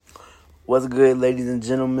What's good, ladies and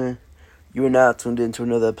gentlemen? You are now tuned into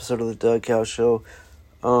another episode of the Doug Cow Show.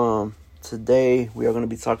 Today we are going to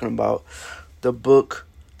be talking about the book,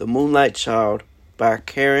 The Moonlight Child by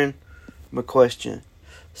Karen MacQuestion.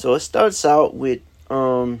 So it starts out with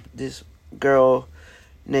this girl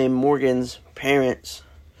named Morgan's parents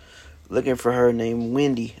looking for her named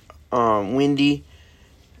Wendy. Wendy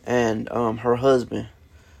and her husband.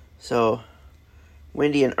 So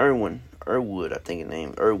Wendy and Irwood, I think his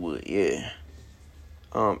name Irwood, yeah.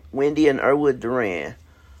 Wendy and Irwood Duran.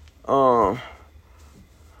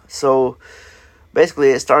 So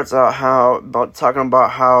basically it starts out talking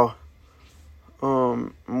about how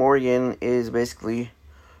Morgan is basically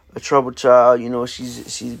a troubled child. You know,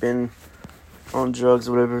 she's been on drugs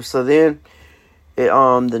or whatever. So then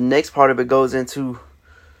the next part of it goes into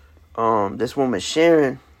this woman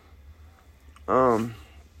Sharon,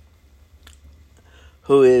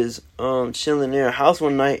 who is chilling in her house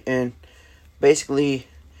one night, and basically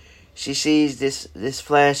she sees this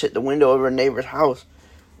flash at the window of her neighbor's house.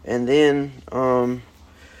 And then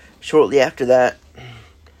shortly after that,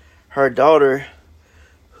 her daughter,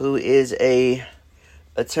 who is a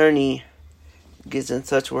attorney, gets in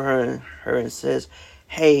touch with her and says,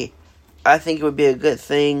 "Hey, I think it would be a good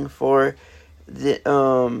thing for this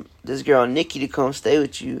girl Nikki to come stay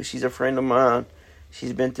with you. She's a friend of mine.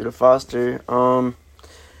 She's been through the foster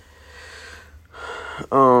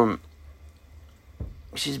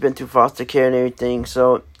she's been through foster care and everything."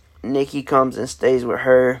 So Nikki comes and stays with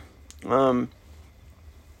her.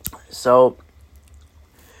 So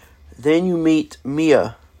then you meet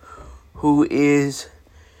Mia, who is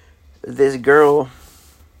this girl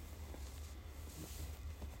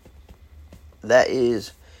that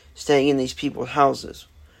is staying in these people's houses.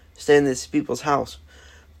 Staying in this people's house.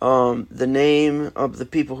 The name of the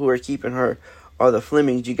people who are keeping her are the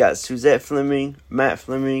Flemings. You got Suzette Fleming, Matt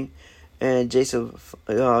Fleming, and Jacob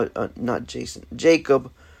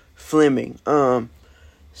Fleming.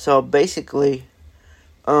 So basically,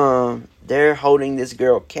 they're holding this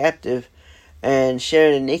girl captive, and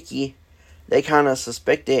Sharon and Nikki, they kind of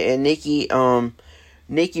suspect it, and Nikki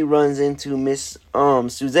runs into Miss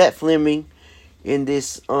Suzette Fleming in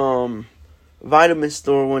this vitamin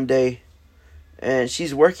store one day, and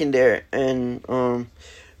she's working there, and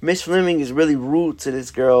Miss Fleming is really rude to this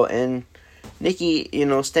girl, and Nikki,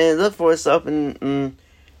 stands up for herself and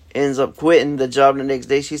ends up quitting the job the next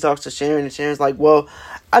day. She talks to Sharon, and Sharon's like, "Well,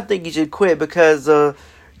 I think you should quit because they're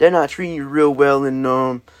not treating you real well,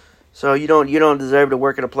 and so you don't deserve to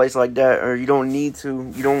work at a place like that, or you don't need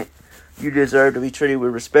to. You deserve to be treated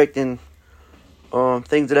with respect and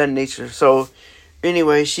things of that nature." So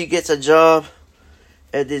anyway, she gets a job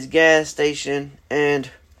at this gas station, and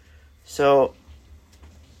so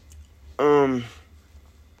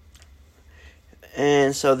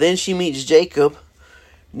then she meets Jacob.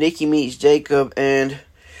 Nikki meets Jacob, and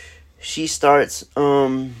she starts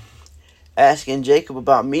asking Jacob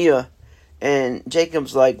about Mia, and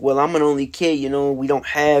Jacob's like, "Well, I'm an only kid, we don't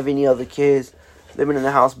have any other kids living in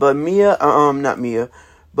the house, but Mia, not Mia,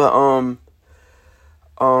 but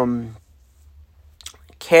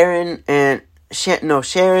Sharon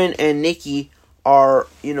and Nikki are,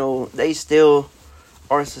 they still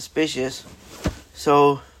are suspicious."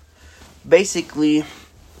 So basically,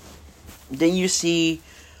 then you see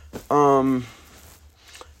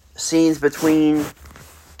scenes between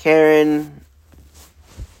Karen,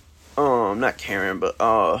 not Karen, but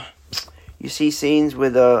you see scenes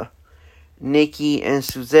with Nikki and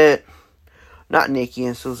Suzette, not Nikki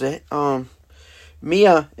and Suzette,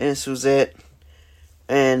 Mia and Suzette,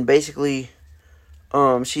 and basically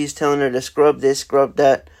she's telling her to scrub this, scrub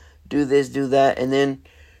that, do this, do that, and then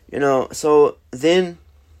so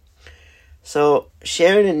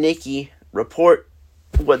Sharon and Nikki report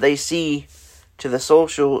what they see to the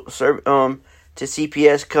to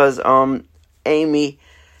CPS, because Amy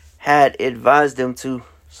had advised them to.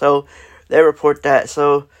 So they report that.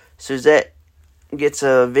 So Suzette gets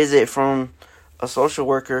a visit from a social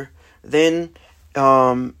worker. Then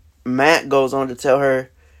Matt goes on to tell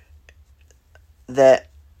her that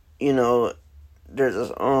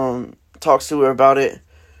there's talks to her about it,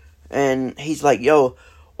 and he's like, "Yo,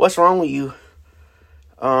 what's wrong with you?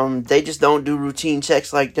 They just don't do routine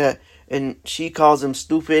checks like that." And she calls him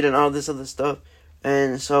stupid and all this other stuff.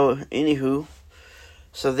 And so, anywho,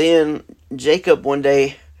 so then Jacob one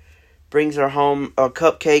day brings her home some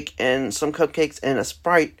cupcakes and a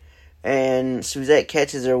Sprite, and Suzette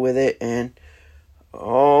catches her with it, and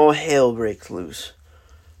all hell breaks loose.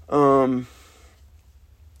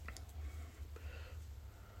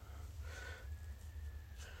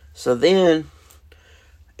 So then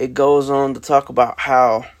it goes on to talk about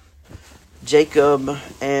how Jacob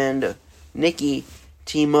and Nikki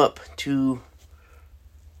team up to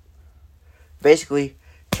basically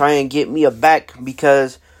try and get Mia back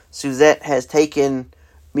because Suzette has taken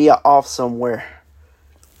Mia off somewhere.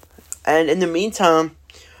 And in the meantime,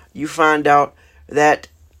 you find out that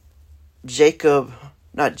Jacob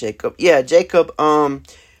gets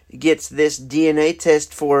this DNA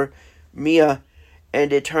test for Mia,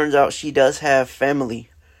 and it turns out she does have family.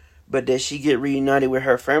 But does she get reunited with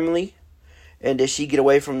her family? And does she get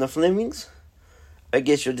away from the Flemings? I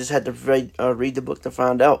guess you'll just have to read the book to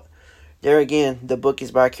find out. There again, the book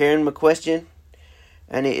is by Karen MacQuestion,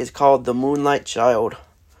 and it is called The Moonlight Child.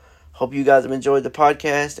 Hope you guys have enjoyed the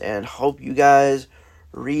podcast, and hope you guys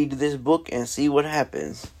read this book and see what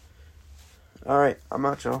happens. Alright, I'm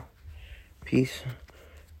out, y'all. Peace.